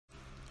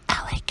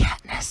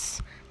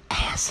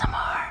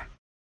ASMR.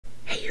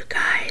 Hey you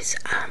guys,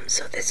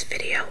 so this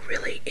video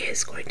really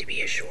is going to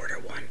be a shorter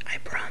one, I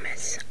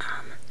promise.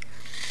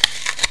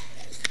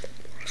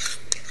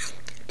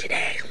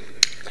 Today,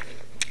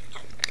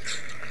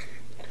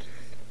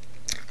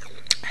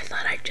 I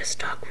thought I'd just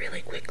talk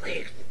really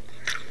quickly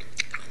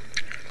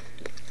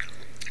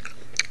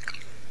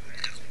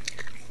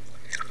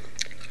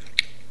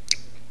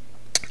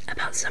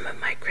about some of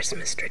my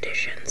Christmas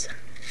traditions.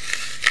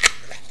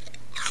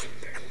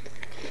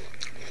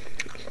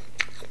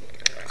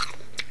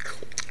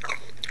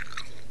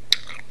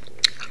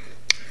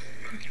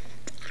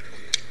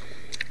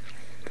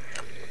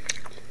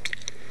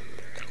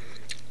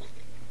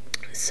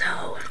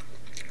 So,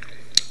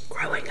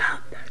 growing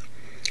up,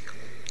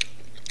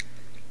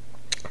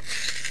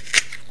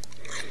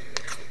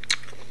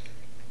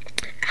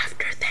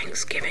 after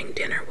Thanksgiving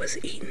dinner was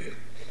eaten,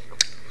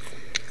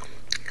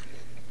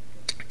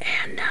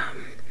 and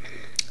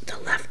the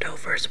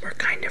leftovers were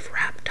kind of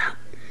wrapped up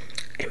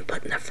and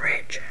put in the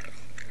fridge,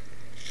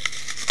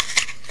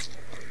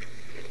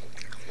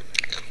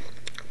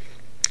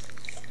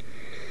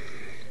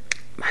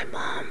 my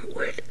mom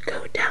would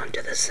go down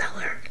to the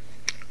cellar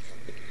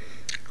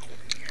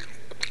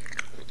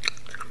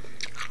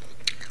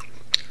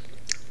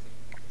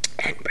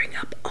and bring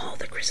up all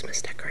the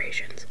Christmas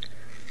decorations.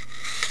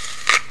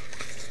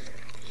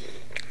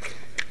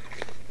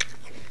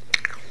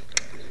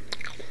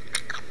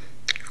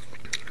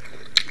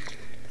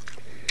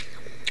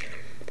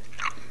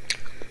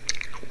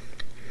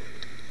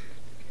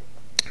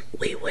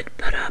 We would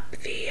put up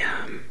the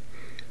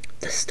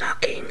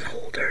stocking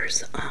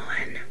holders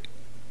on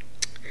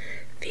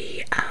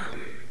the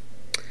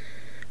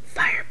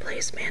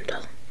fireplace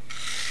mantle.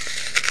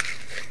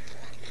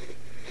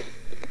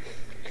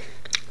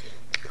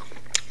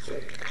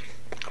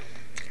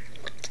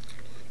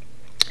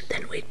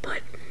 Then we'd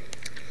put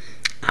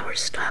our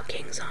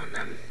stockings on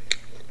them.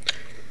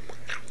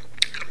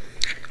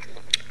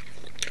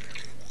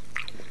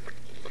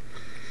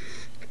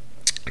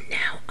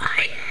 Now,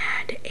 I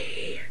had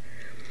a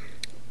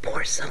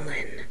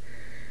porcelain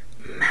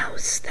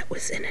mouse that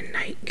was in a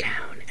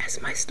nightgown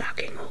as my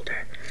stocking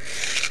holder.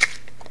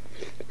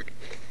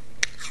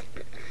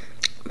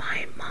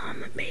 My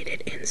mom made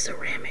it in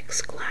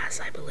ceramics glass,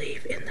 I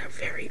believe, in the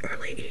very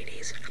early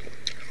 80s.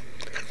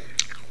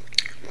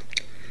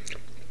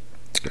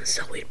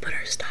 So we'd put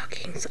our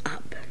stockings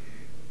up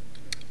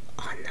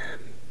on the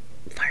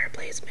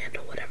fireplace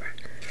mantle, whatever.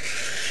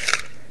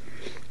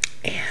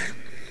 And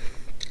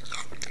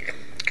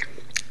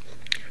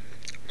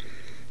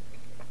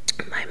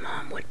my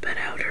mom would put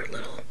out her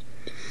little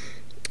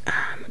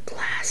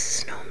glass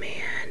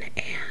snowman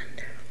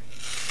and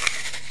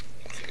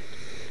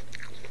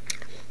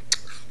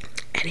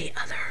any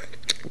other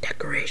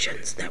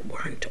decorations that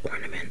weren't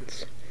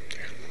ornaments.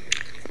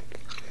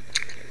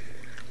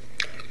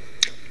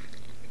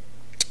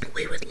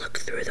 We would look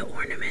through the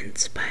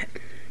ornaments, but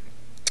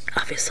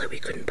obviously we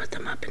couldn't put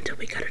them up until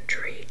we got a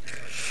tree.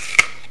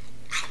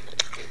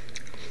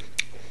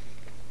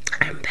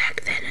 And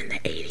back then in the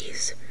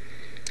 80s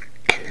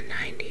and the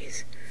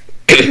 90s,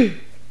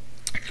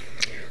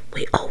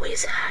 we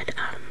always had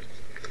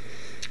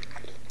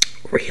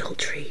real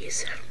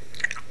trees.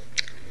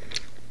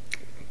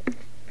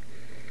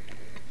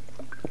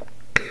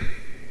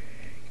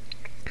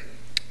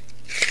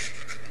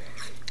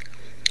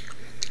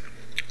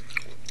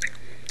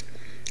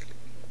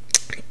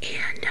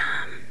 And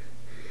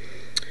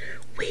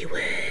we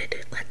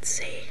would, let's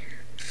see,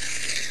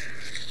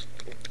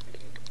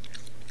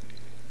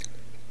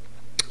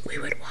 we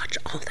would watch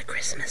all the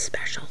Christmas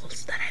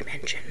specials that I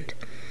mentioned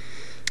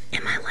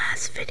in my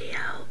last video.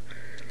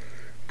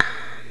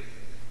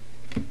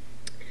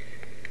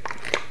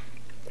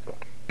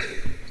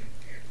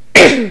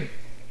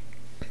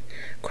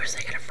 Of course,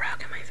 I got a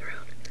frog in my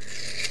throat.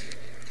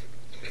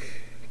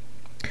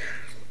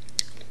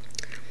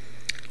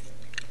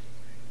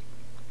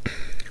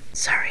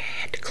 Sorry,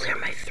 I had to clear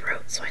my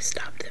throat, so I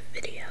stopped the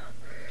video.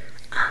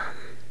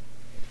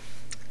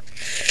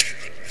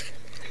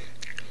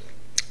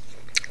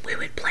 We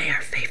would play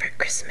our favorite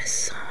Christmas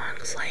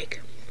songs,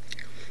 like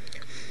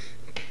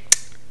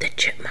the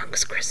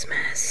Chipmunks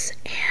Christmas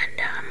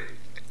and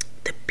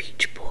the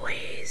Beach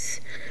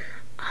Boys.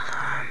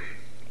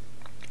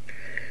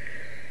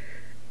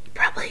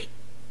 Probably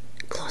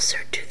closer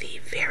to the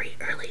very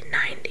early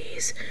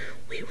 90s,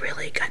 we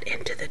really got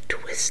into the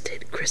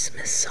twisted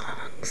Christmas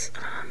songs,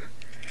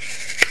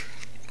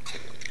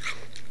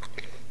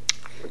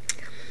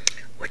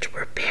 which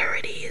were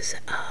parodies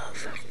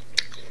of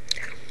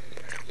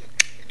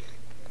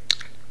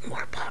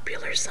more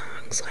popular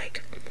songs,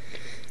 like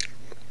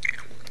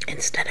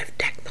instead of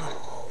Deck the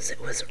Halls,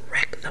 it was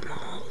Wreck the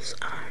Malls.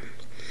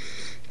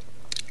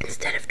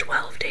 Instead of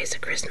 12 Days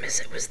of Christmas,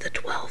 it was the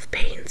 12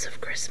 Pains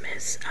of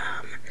Christmas.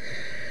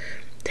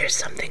 There's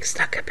something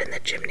stuck up in the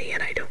chimney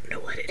and I don't know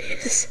what it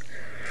is.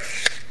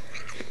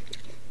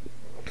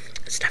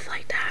 Stuff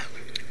like that.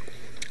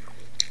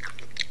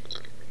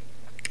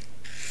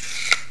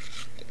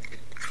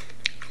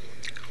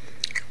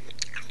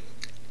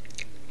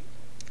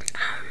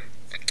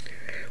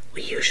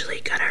 we usually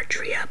got our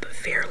tree up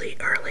fairly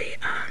early.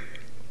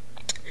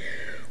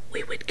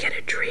 We would get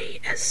a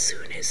tree as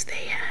soon as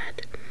they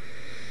had,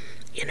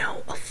 you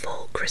know, a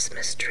full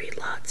Christmas tree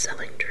lot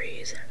selling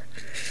trees.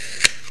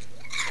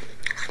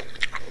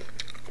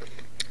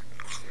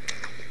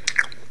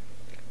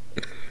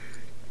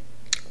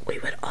 We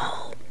would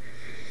all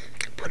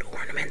put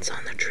ornaments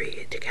on the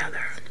tree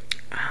together.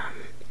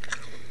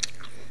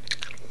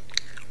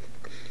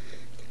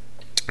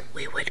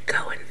 We would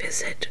go and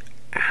visit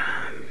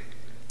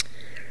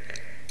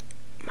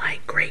my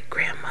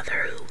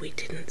great-grandmother, who we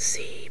didn't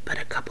see but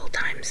a couple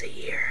times a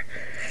year,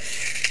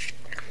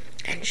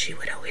 and she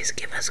would always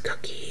give us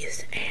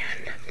cookies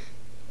and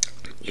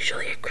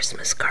usually a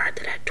Christmas card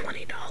that had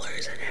 $20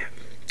 in it.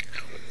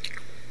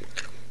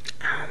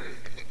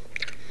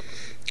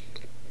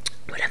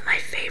 One of my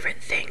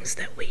favorite things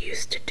that we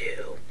used to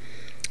do,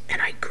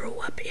 and I grew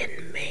up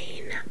in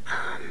Maine.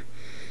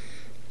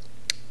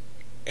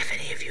 If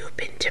any of you have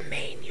been to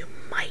Maine, you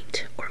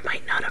might or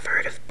might not have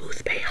heard of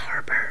Boothbay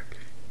Harbor.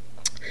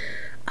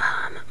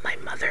 My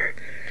mother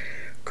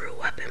grew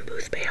up in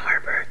Boothbay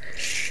Harbor,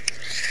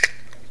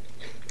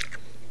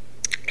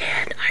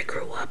 and I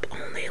grew up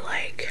only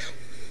like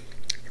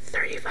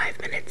 35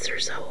 minutes or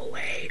so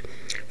away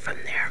from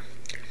there.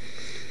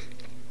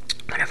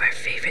 One of our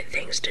favorite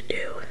things to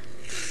do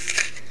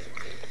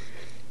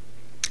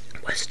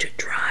was to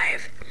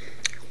drive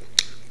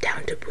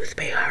down to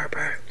Boothbay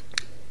Harbor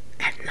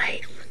at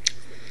night,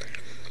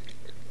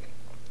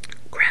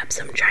 grab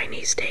some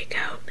Chinese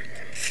takeout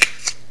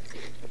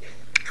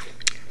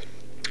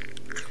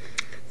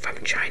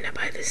from China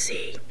by the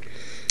Sea,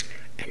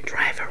 and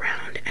drive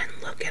around and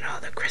look at all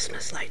the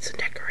Christmas lights and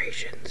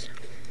decorations.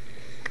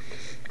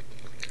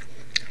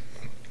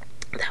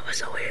 That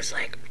was always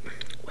like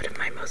one of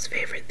my most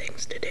favorite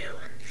things to do.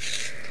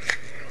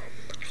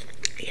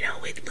 You know,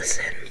 we'd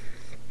listen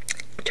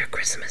to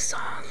Christmas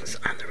songs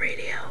on the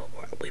radio,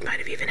 or we might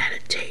have even had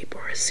a tape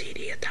or a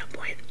CD at that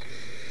point,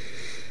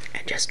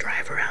 and just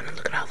drive around and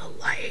look at all the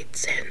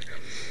lights and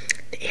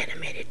the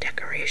animated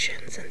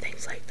decorations and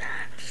things like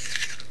that.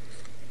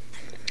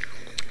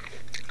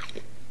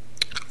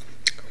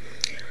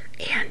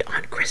 And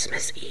on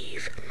Christmas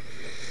Eve,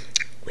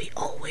 we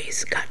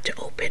always got to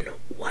open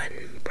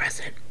one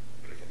present.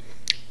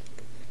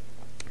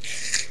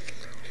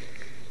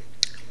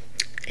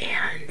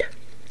 And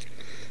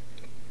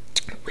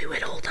we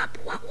would hold up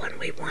what one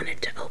we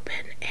wanted to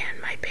open,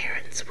 and my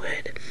parents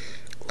would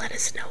let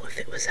us know if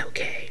it was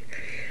okay.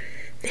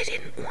 They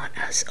didn't want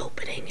us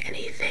opening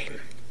anything,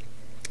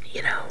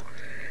 you know,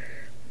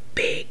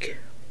 big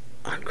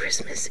on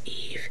Christmas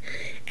Eve,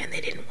 and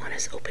they didn't want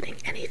us opening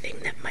anything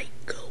that might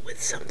go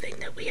with something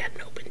that we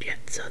hadn't opened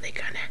yet. So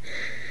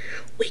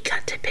we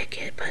got to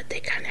pick it, but they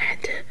kind of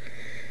had to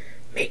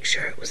make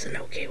sure it was an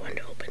okay one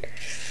to open.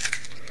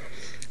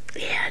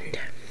 And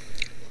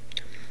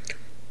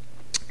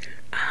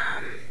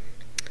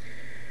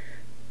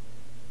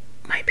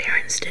my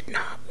parents did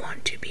not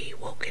want to be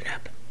woken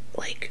up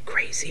like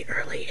crazy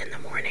early in the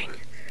morning,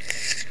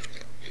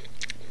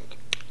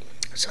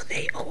 so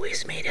they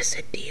always made us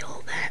a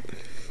deal that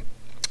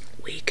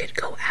we could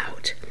go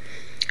out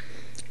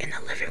in the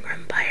living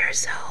room by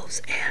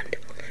ourselves and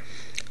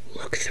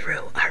look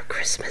through our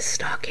Christmas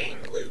stocking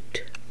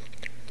loot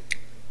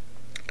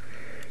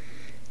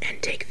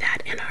and take that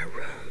in our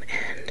room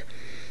and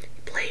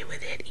play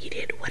with it, eat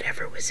it,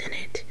 whatever was in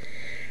it.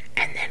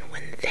 And then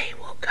when they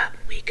woke up,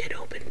 we could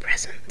open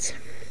presents.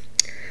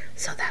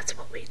 So that's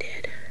what we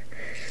did.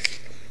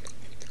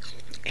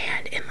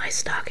 And in my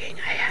stocking,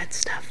 I had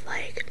stuff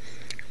like,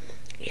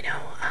 you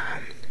know,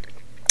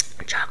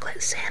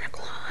 chocolate Santa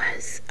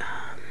Claus.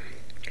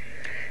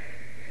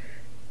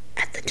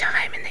 At the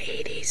time in the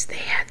 80s, they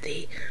had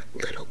the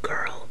little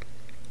girl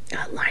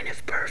line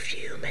of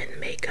perfume and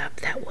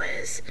makeup that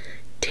was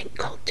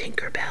called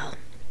Tinkerbell.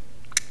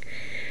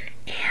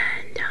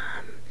 And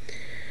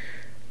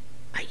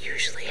I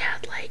usually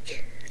had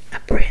like a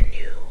brand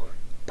new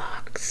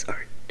box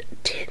or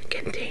tin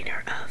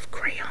container of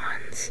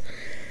crayons,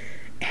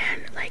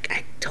 and like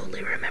I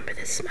totally remember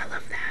the smell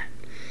of that.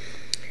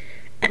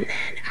 And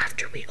then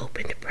after we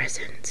opened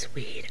presents,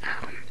 we'd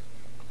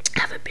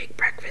have a big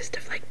breakfast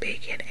of like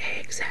bacon,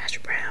 eggs, hash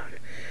brown,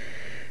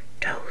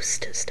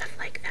 toast, and stuff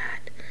like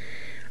that.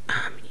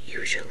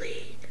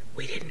 Usually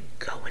we didn't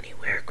go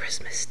anywhere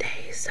Christmas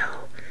Day,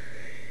 so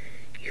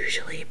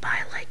usually by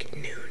like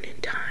noon in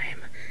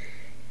time,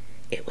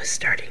 it was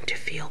starting to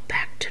feel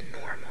back to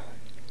normal.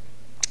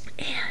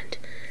 And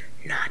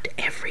not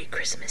every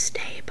Christmas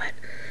Day, but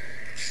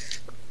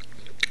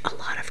a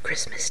lot of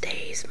Christmas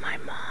days, my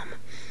mom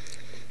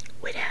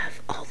would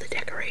have all the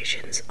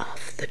decorations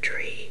off the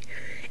tree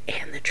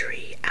and the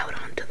tree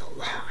out onto the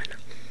lawn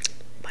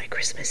by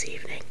Christmas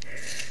evening,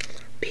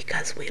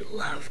 because we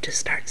love to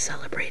start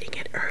celebrating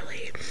it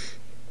early.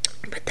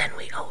 But then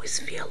we always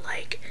feel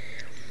like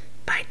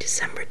by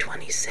December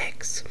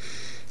 26th,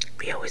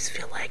 we always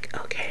feel like,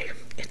 okay,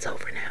 it's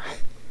over now.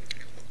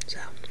 So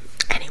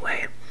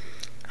anyway,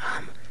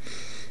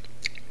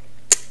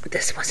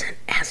 this wasn't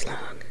as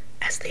long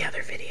as the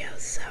other videos,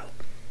 so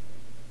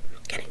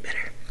getting better.